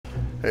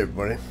Hey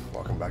everybody,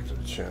 welcome back to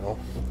the channel.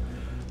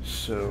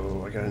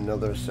 So I got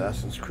another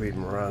Assassin's Creed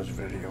Mirage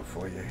video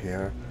for you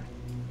here.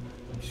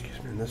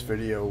 Excuse me. In this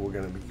video we're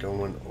going to be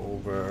going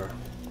over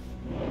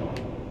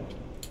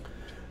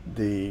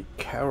the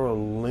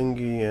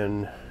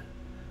Carolingian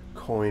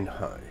Coin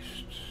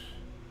Heist.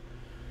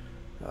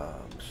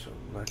 So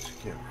let's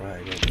get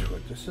right into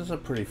it. This is a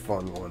pretty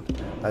fun one.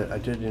 I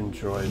did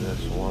enjoy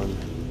this one.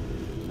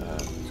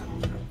 Let's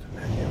open up the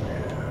menu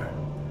here.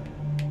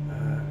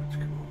 Let's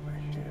come over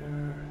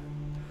here.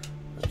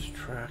 Let's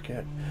track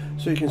it.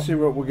 So you can see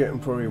what we're getting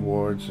for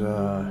rewards.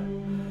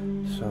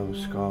 Some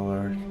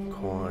scholar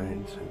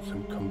coins and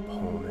some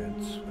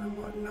components and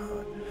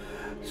whatnot.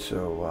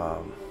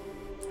 So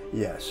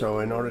yeah, so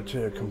in order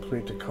to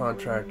complete the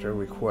contractor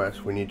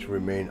request, we need to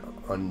remain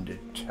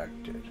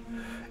undetected.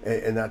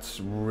 And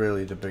that's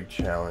really the big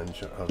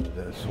challenge of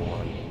this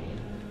one.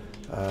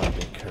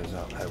 Because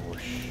I will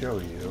show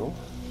you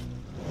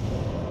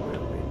where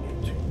we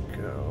need to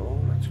go.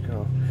 Let's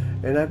go.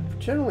 And I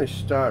generally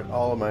start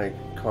all of my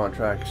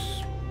contracts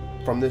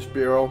from this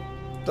bureau.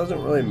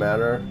 Doesn't really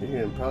matter. You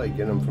can probably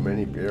get them from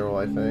any bureau,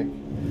 I think.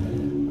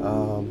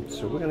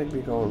 So we're going to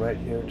be going right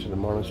here to the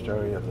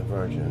Monastery of the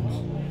Virgins.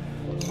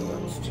 So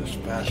let's just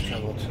fast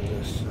travel to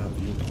this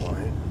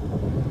viewpoint.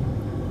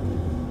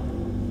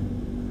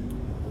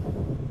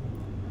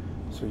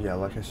 So yeah,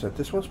 like I said,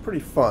 this one's pretty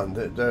fun.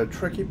 The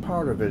tricky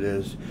part of it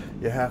is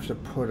you have to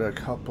put a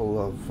couple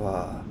of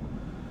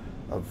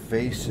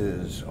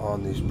vases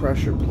on these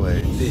pressure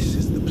plates. This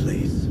is the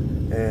place.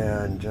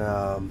 And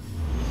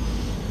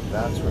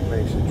that's what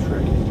makes it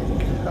tricky,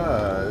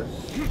 because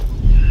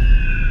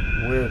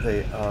where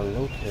they are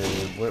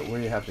located,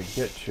 where you have to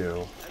get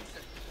to,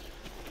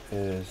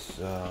 is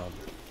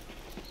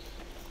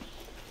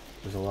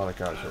there's a lot of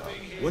guards around.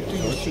 What do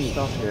you see?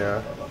 Stuff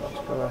here.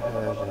 Let's go ahead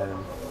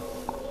and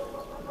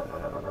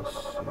let's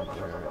see where it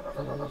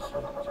is.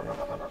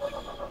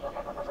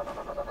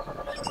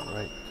 It's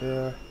right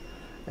there.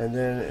 And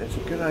then it's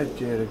a good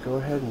idea to go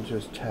ahead and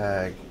just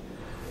tag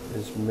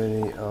as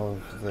many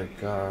of the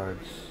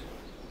guards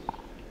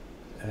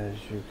as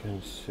you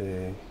can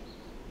see,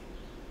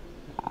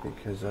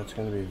 because that's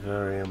going to be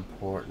very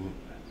important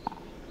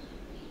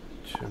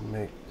to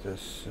make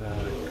this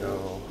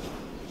go.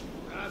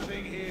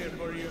 Nothing here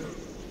for you.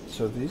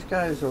 So these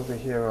guys over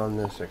here on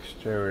this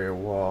exterior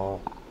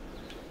wall,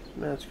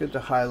 man, it's good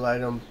to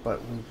highlight them,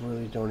 but we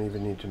really don't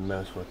even need to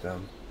mess with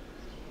them.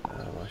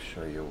 I'll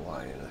show you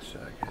why in a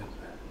second.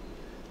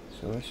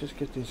 So let's just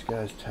get these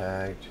guys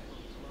tagged.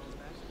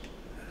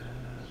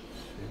 Let's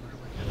see, what do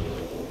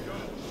we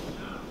got?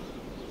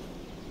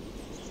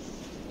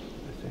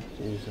 I think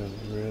these are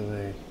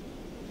really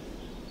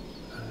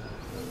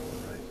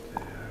right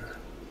there.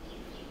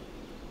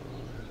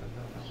 Oh, there's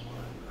another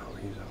one. Oh,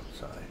 he's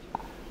outside.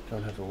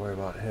 Don't have to worry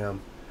about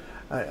him.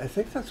 I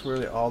think that's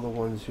really all the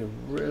ones you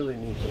really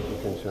need to be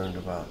concerned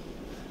about.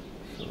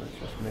 So let's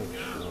just make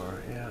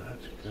sure. Yeah,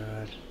 that's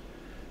good.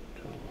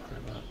 Don't worry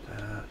about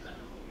that.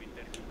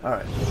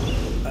 Alright,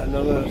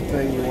 another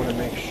thing you want to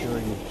make sure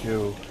you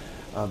do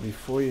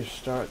before you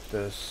start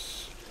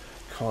this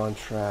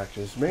contract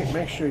is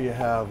make sure you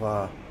have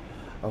a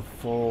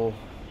full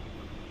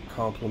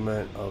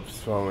complement of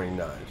throwing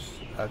knives.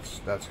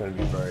 That's going to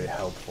be very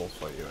helpful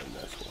for you in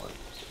this one.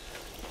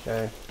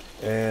 Okay,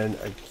 and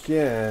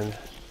again,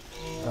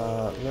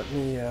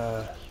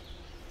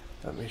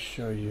 let me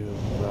show you.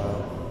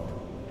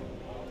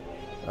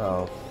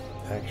 Oh,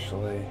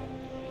 actually.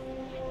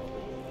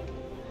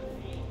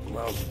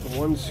 Well, the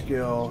one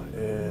skill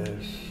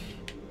is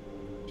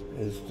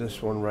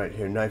this one right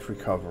here, knife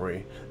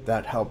recovery.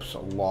 That helps a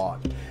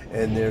lot.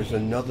 And there's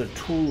another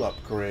tool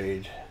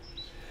upgrade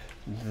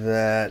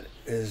that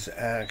is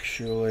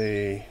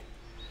actually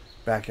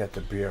back at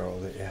the bureau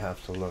that you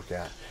have to look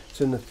at.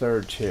 It's in the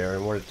 3rd tier,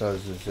 and what it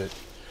does is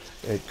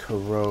it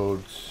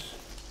corrodes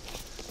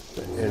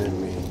the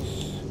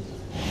enemies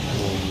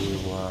when you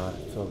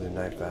throw the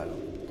knife at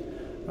them.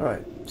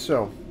 Alright,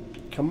 so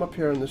come up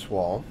here on this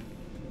wall.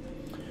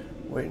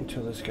 Wait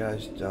until this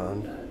guy's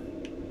done,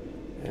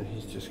 and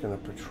he's just going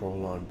to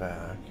patrol on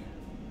back.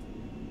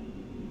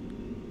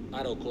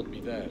 Arrow caught me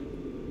there.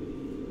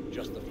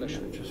 Just the flesh.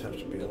 You just have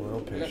to be a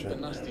little patient. Left a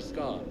nasty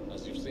scar,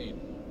 as you've seen.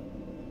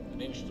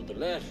 An inch to the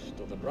left,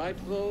 to the right,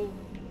 though.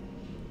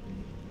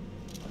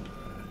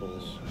 Oh,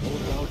 no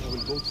doubt I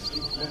will go to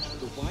sleep much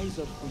the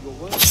wiser for your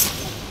work.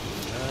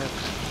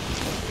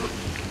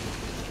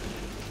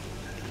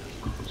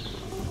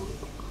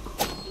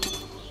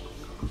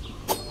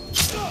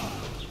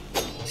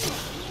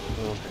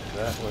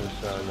 That was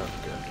not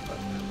good, but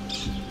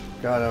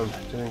got him.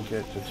 Didn't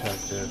get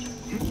detected.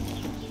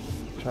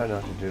 Try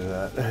not to do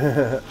that.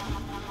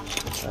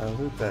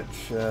 Loot that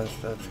chest.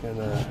 That's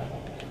gonna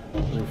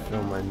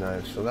refill my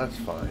knife, so that's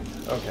fine.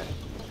 Okay.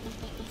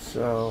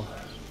 So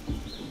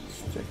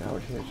stick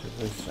out here to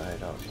this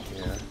side out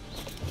here,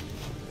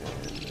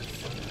 and this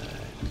guy.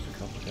 There's a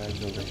couple guys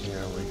over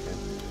here. We can.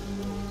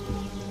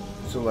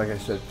 So like I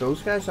said,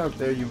 those guys out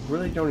there, you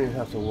really don't even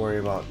have to worry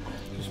about.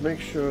 Just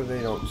make sure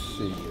they don't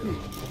see you.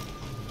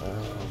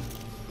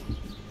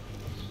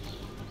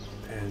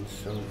 And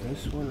so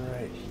this one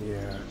right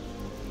here,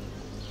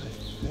 I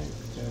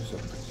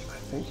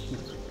think he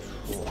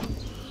patrols.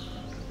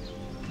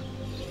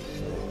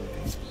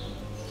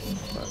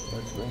 But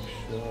let's make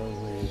sure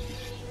we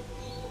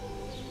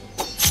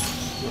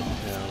get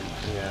him.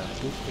 Yeah,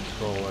 he's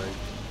patrolling.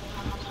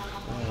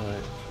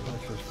 Alright,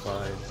 which is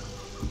fine.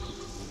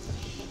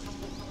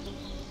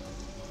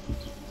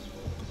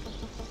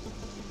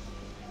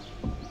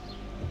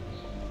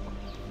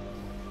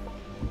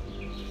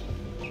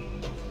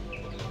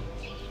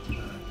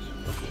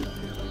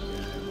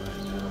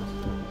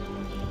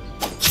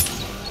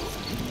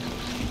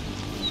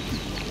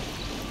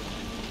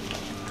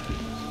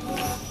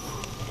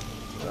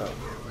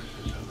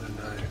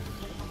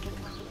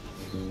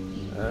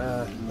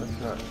 Let's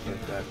not get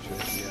that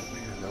just yet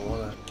because I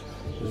wanna.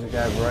 There's a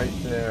guy right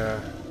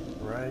there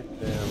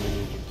we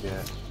need to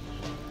get.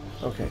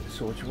 Okay,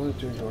 so what you want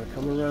to do is you want to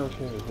come around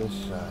here to this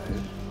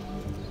side,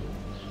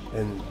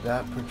 and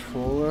that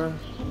patroller,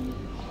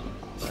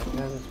 that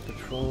guy that's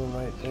patrolling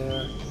right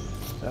there,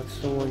 that's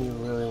the one you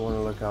really want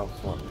to look out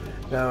for.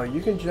 Now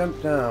you can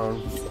jump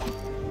down,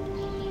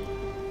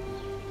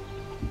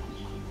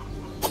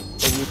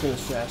 and you can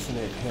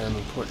assassinate him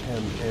and put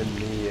him in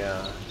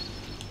the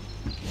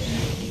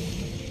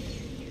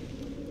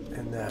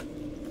in that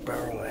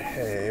barrel of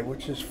hay,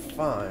 which is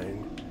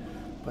fine,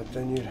 but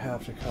then you'd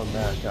have to come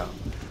back up.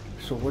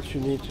 So what you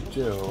need to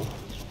do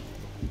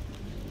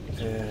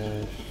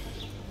is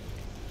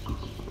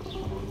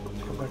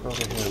come back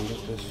over here and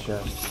get this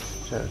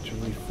chest to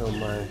refill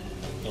my.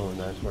 Oh,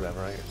 nice, whatever.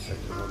 I got 6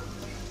 of them.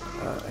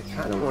 I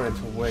kind of wanted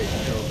to wait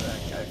until that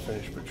guy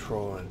finished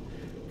patrolling,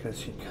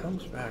 because he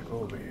comes back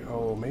over here.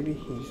 Oh, maybe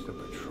he's the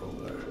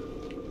patroller.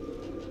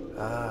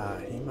 Ah,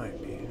 he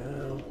might be.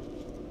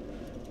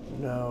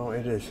 No,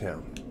 it is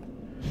him.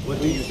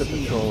 He's the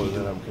patroller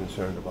that I'm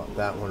concerned about.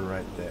 That one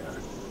right there.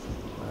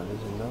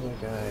 There's another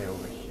guy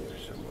over here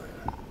somewhere.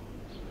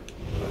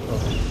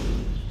 Okay.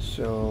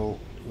 So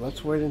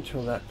let's wait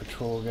until that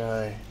patrol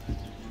guy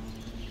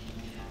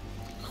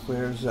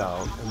clears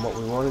out. And what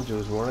we want to do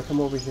is we want to come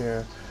over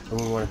here and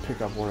we want to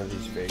pick up one of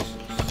these vases.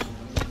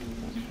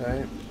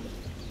 Okay.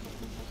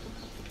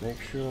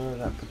 Make sure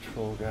that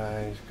patrol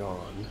guy is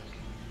gone.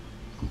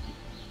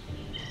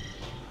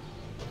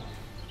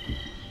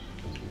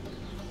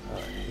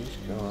 He's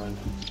gone.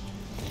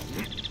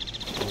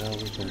 Now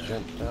we can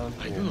jump down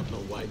here. I do not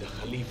know why the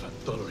Khalifa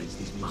tolerates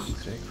these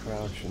monks. Stay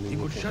crouched and He then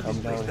we would can shut come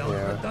this place down down for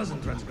here. a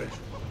dozen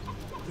transgressions.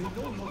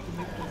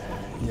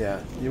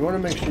 Yeah, you want to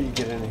make sure you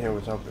get in here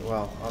without.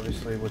 Well,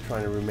 obviously we're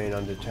trying to remain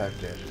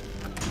undetected,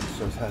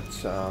 so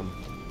that's.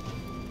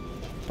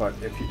 But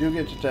if you do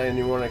get to die and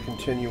you want to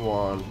continue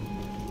on,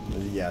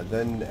 yeah,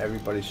 then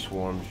everybody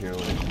swarms you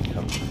and it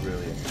becomes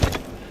really a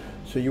pain.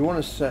 So you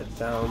want to set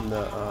down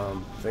the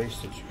vase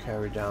that you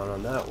carry down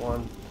on that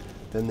one.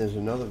 Then there's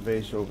another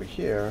vase over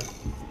here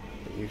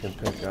that you can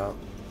pick up.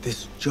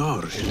 This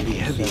jar should be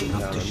heavy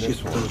enough to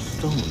shift those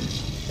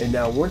stones. And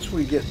now once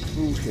we get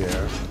through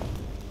here,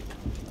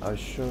 I'll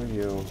show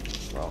you,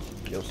 well,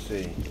 you'll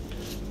see,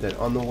 that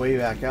on the way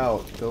back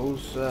out,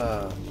 those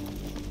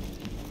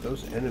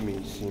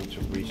enemies seem to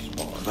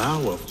respawn.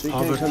 Vow of So you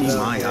can poverty, come down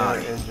my here eye.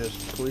 and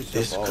just police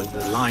This up all could of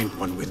this. blind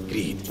one with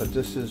greed. But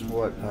this is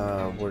what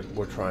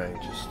we're trying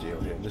to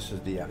steal here. This is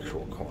the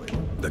actual coin.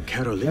 The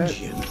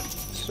Carolingian.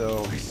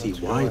 So I see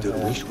let's why go the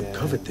ahead wish would and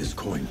covet this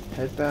coin.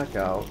 Head back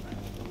out.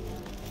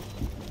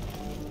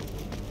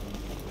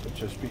 But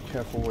just be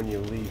careful when you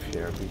leave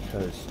here,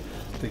 because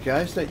the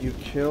guys that you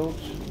killed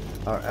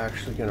are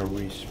actually going to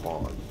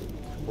respawn,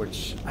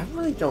 which I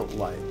really don't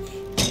like.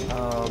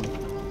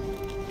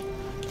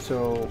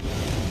 So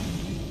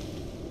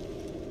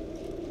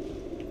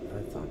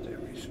I thought they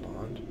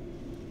respawned.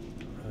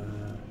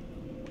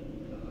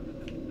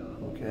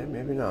 Okay,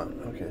 maybe not.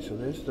 Okay, so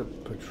there's the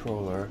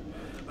patroller.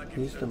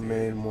 He's the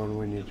main one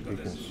we need to be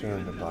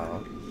concerned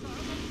about.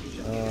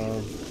 No,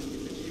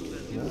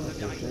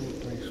 they didn't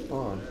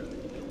respawn.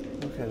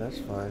 Okay, that's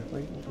fine.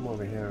 We can come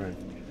over here and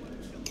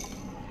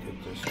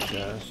get this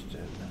chest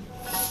and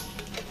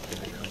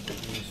get a couple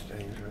of these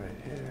things right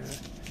here.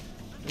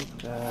 Get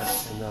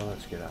that, and now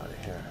let's get out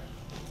of here.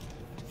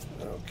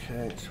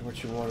 Okay, so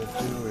what you want to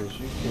do is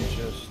you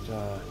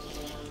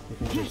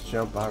can just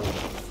jump out of the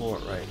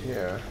fort right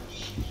here.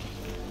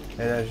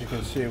 And as you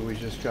can see, we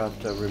just got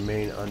the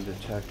remain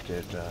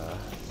undetected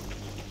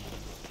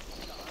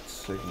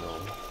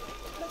signal.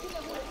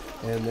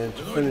 And then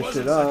to finish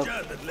it up,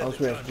 all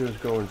we have to do is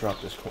go and drop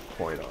this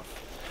coin off.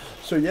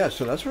 So yeah,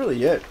 so that's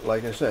really it.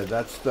 Like I said,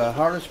 that's the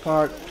hardest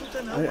part.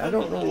 I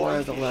don't know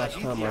why the last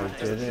time I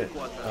did it,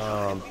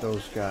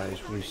 those guys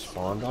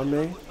respawned on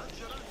me.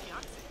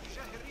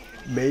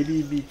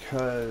 Maybe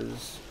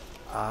because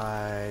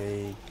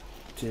I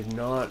did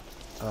not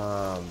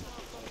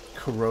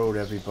corrode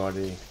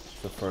everybody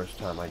the first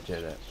time I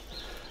did it.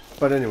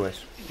 But anyways,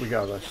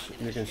 regardless,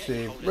 you can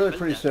see, really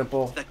pretty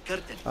simple.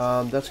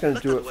 That's going to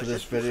do it for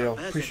this video.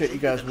 Appreciate you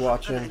guys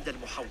watching,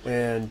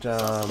 and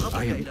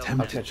I am I'll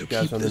tempted catch to you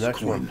guys keep on the this next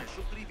coin, one.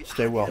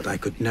 Stay well. but I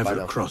could Bye never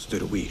now. cross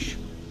the wish.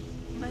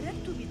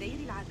 مررت دير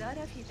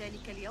العذارى في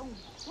ذلك اليوم،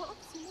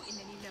 وأقسم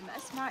إنني لم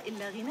أسمع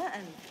إلا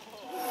غناء.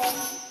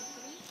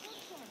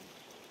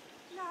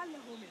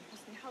 لعله من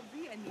حسن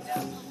حظي أني لا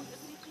أفهم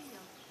الإغريقية.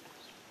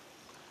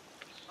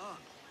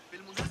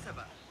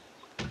 بالمناسبة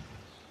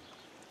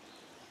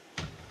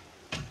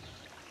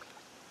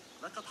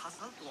لقد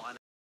حصلت على